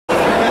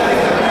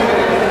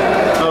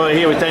we're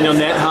here with Daniel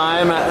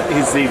Nettheim.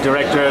 He's the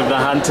director of The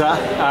Hunter,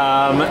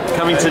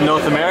 coming to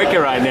North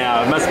America right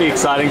now. It must be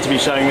exciting to be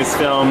showing this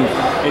film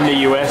in the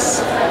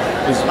US.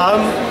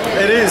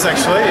 It is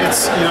actually.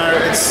 It's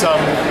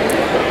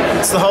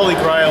the holy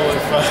grail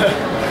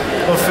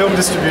of film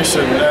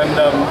distribution, and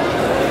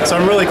so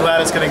I'm really glad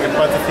it's getting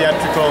both a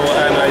theatrical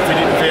and a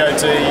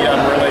VOD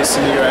release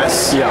in the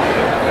US. Yeah.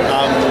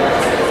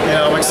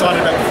 I'm excited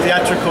about the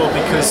theatrical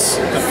because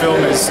the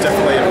film is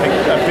definitely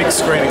a big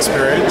screen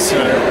experience.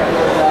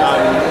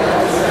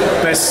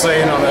 Best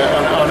seen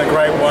on a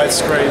great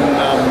widescreen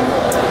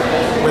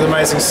with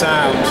amazing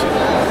sound.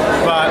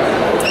 But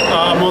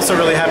I'm also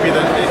really happy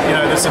that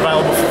it's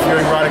available for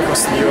viewing right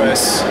across the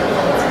US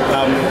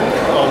on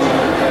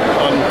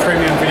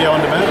premium video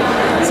on demand.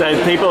 So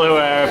people who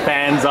are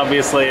fans,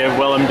 obviously, of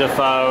Willem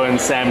Dafoe and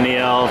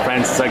Neill and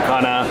Frances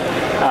O'Connor.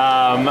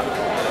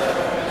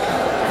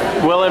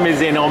 Willem is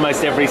in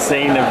almost every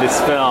scene of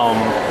this film.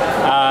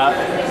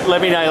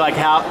 Let me know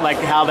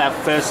how that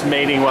first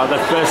meeting, the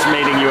first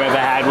meeting you ever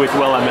had with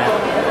Willem,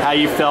 how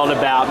you felt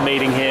about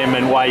meeting him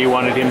and why you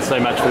wanted him so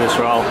much for this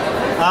role.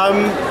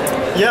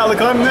 Yeah,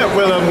 look, I met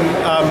Willem.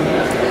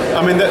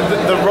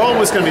 The role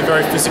was going to be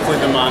very physically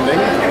demanding.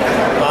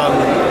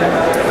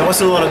 There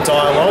wasn't a lot of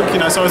dialogue,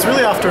 so I was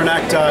really after an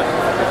actor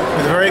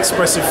with a very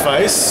expressive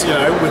face,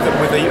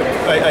 with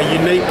a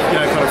unique,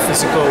 kind of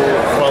physical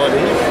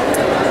quality.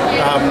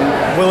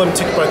 Willem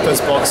ticked both those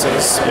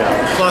boxes. Yeah.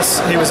 Plus,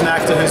 he was an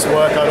actor whose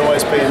work I'd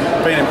always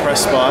been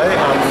impressed by.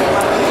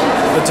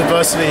 The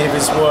diversity of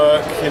his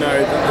work,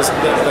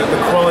 the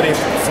quality of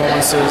the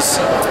performances,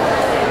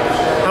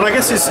 and I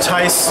guess his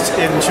taste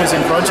in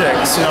choosing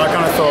projects. I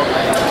kind of thought,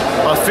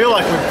 I feel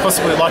like we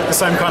possibly like the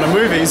same kind of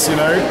movies,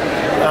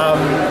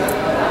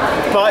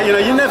 but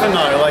you never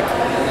know. Like,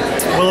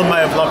 Willem may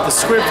have loved the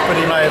script, but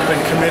he may have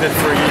been committed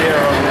for a year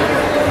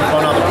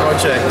on other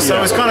projects. So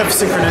it was kind of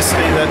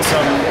synchronicity that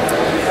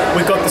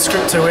we got the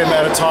script to him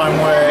at a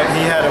time where he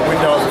had a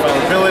window of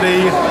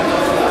availability.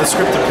 The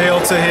script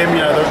appealed to him.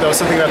 There was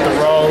something about the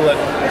role that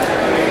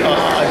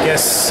I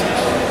guess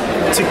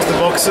ticked the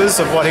boxes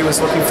of what he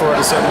was looking for at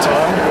a certain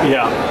time.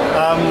 Yeah.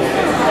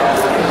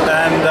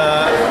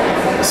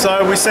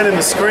 So we sent him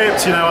the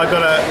script.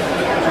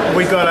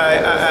 We got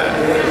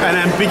an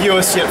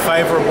ambiguous yet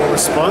favourable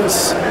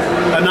response,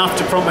 enough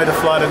to prompt me to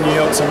fly to New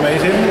York to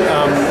meet him.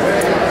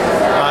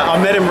 I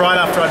met him right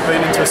after I'd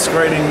been into a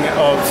screening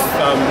of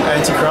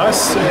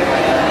Antichrist,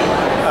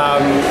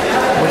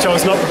 which I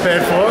was not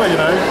prepared for,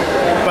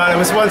 But it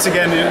was once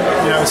again, it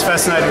was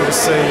fascinating to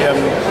see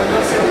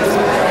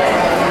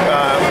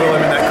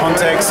Willem in that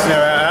context,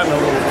 out in a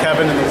little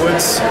cabin in the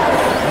woods.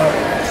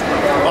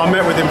 I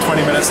met with him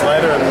 20 minutes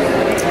later, and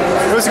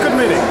it was a good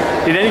meeting.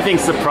 Did anything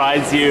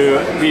surprise you?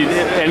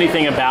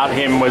 Anything about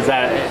him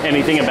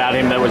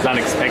that was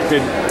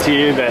unexpected to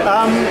you?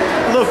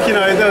 Look,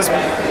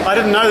 I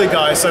didn't know the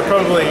guy, so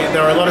probably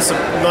there were a lot of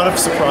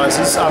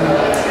surprises.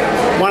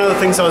 One of the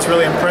things I was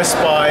really impressed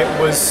by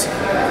was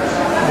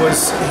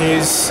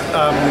his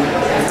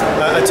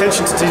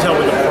attention to detail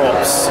with the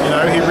props.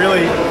 He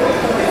really,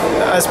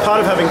 as part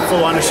of having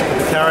full ownership of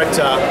the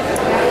character,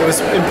 it was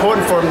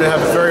important for him to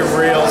have a very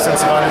real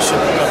sense of ownership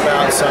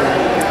about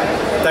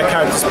that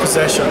character's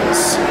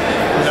possessions.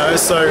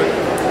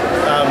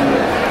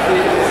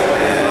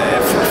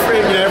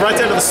 Right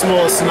down to the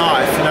smallest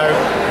knife.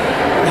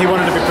 He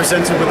wanted to be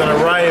presented with an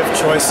array of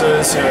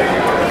choices.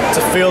 To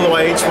feel the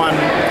way each one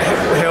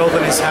held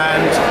in his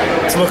hand,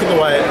 to look at the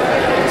way,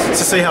 to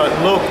see how it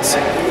looked,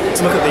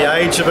 to look at the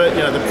age of it,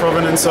 the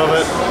provenance of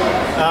it.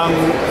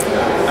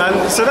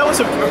 And so that was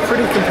a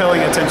pretty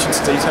compelling attention to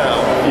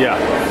detail. Yeah.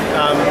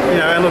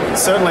 And look,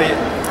 certainly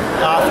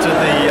after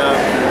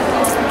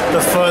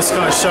the first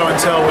kind of show and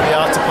tell with the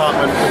art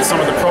department with some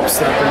of the props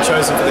that have been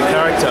chosen for the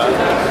character,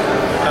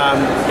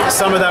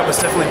 some of that was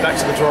definitely back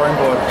to the drawing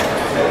board.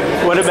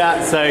 What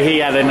about, so he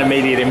had an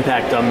immediate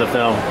impact on the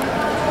film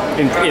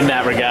in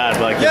that regard?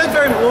 Yeah,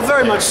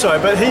 very much so.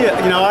 But he,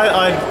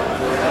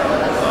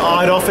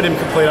 I'd offered him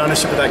complete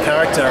ownership of that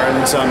character,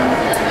 and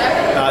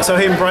so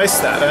he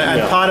embraced that,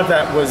 and part of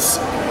that was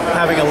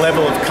having a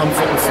level of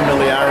comfort and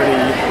familiarity,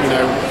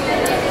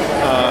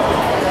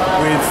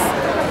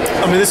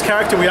 with this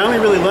character. We only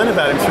really learn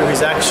about him through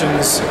his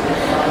actions,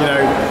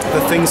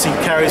 the things he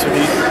carries with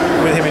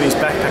him in his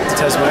backpack to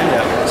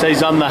Tasmania. So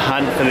he's on the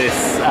hunt for this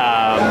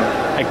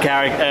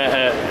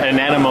an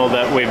animal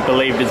that we've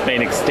believed has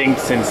been extinct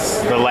since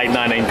the late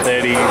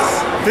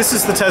 1930s. This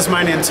is the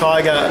Tasmanian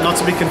tiger, not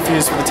to be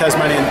confused with the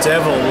Tasmanian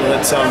devil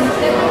that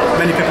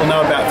many people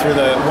know about through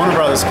the Warner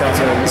Brothers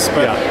cartoons.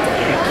 But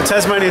the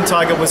Tasmanian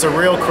tiger was a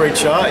real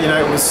creature.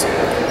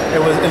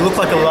 It looked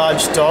like a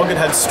large dog. It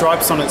had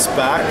stripes on its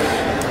back,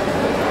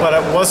 but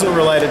it wasn't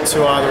related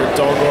to either a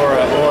dog or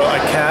a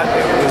cat.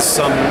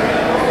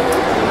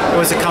 It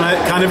was a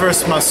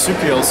carnivorous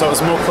marsupial, so it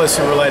was more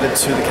closely related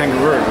to the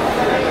kangaroo.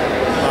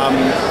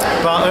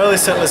 But early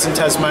settlers in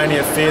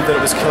Tasmania feared that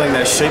it was killing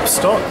their sheep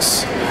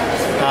stocks.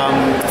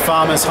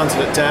 Farmers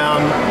hunted it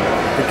down.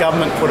 The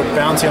government put a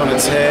bounty on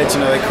its head.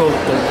 They called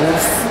it the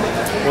wolf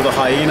or the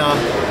hyena.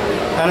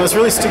 and it was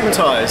really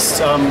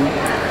stigmatized.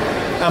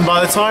 And by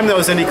the time there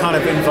was any kind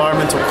of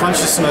environmental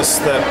consciousness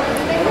that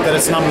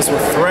its numbers were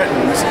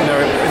threatened,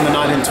 in the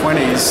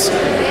 1920s,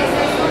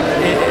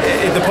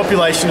 the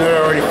population had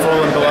already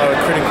fallen below a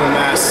critical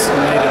mass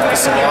needed for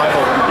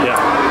survival. Yeah.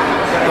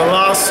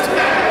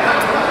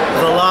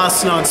 The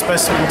last known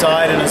specimen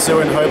died in a zoo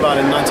in Hobart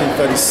in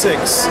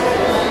 1936,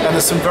 and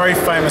there's some very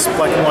famous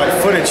black and white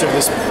footage of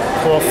this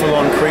poor,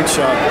 full-on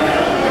creature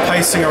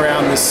pacing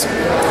around this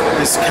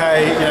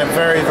cage,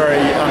 very, very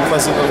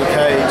unpleasant little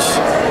cage.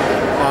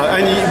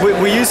 And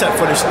we use that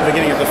footage at the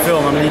beginning of the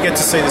film. I mean, you get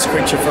to see this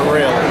creature for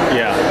real.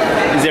 Yeah.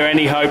 Is there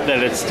any hope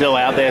that it's still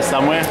out there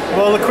somewhere?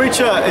 Well, the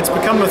creature, it's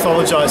become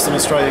mythologized in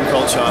Australian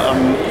culture.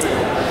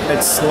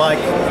 It's like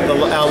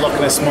our Loch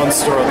Ness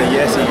Monster or the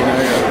Yeti,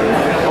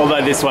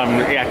 Although this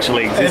one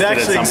actually existed It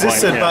actually at some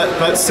existed, point. Yeah.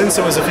 but since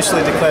it was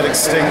officially declared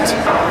extinct,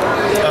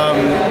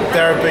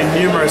 there have been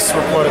numerous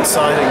reported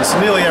sightings.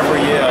 Nearly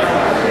every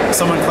year,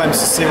 someone claims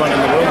to see one in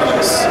the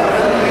wilderness.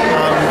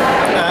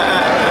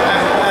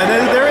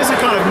 And there is a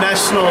kind of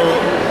national,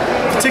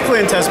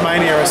 particularly in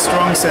Tasmania, a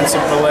strong sense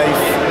of belief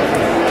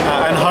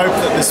and hope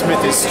that this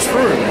myth is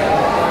true.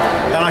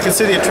 And I can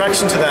see the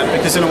attraction to that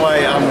because, in a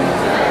way,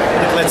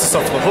 it lets us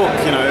off the hook,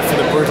 for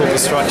the brutal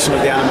destruction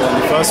of the animal in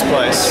the first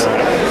place,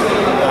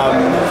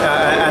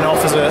 and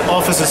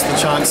offers us the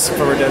chance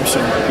for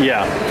redemption.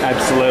 Yeah,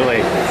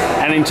 absolutely.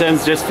 And in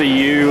terms just for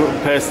you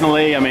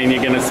personally, I mean,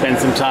 you're going to spend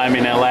some time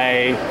in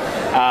LA,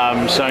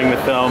 showing the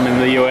film in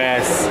the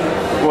US.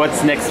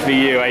 What's next for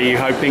you? Are you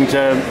hoping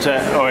to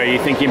or are you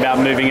thinking about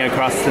moving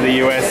across to the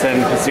US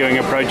and pursuing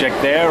a project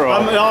there? Or?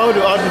 I'd be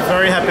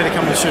very happy to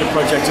come and shoot a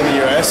project in the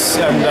US,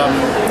 and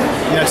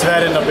to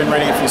that end, I've been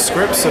reading a few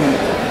scripts, and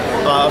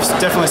I've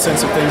definitely seen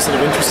some things that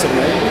have interested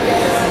me.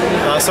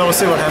 So we'll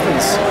see what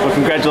happens. Well,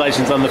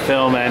 congratulations on the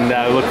film, and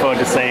look forward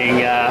to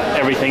seeing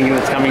everything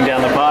that's coming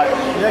down the pipe.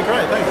 Yeah,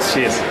 great, thanks.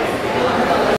 Cheers.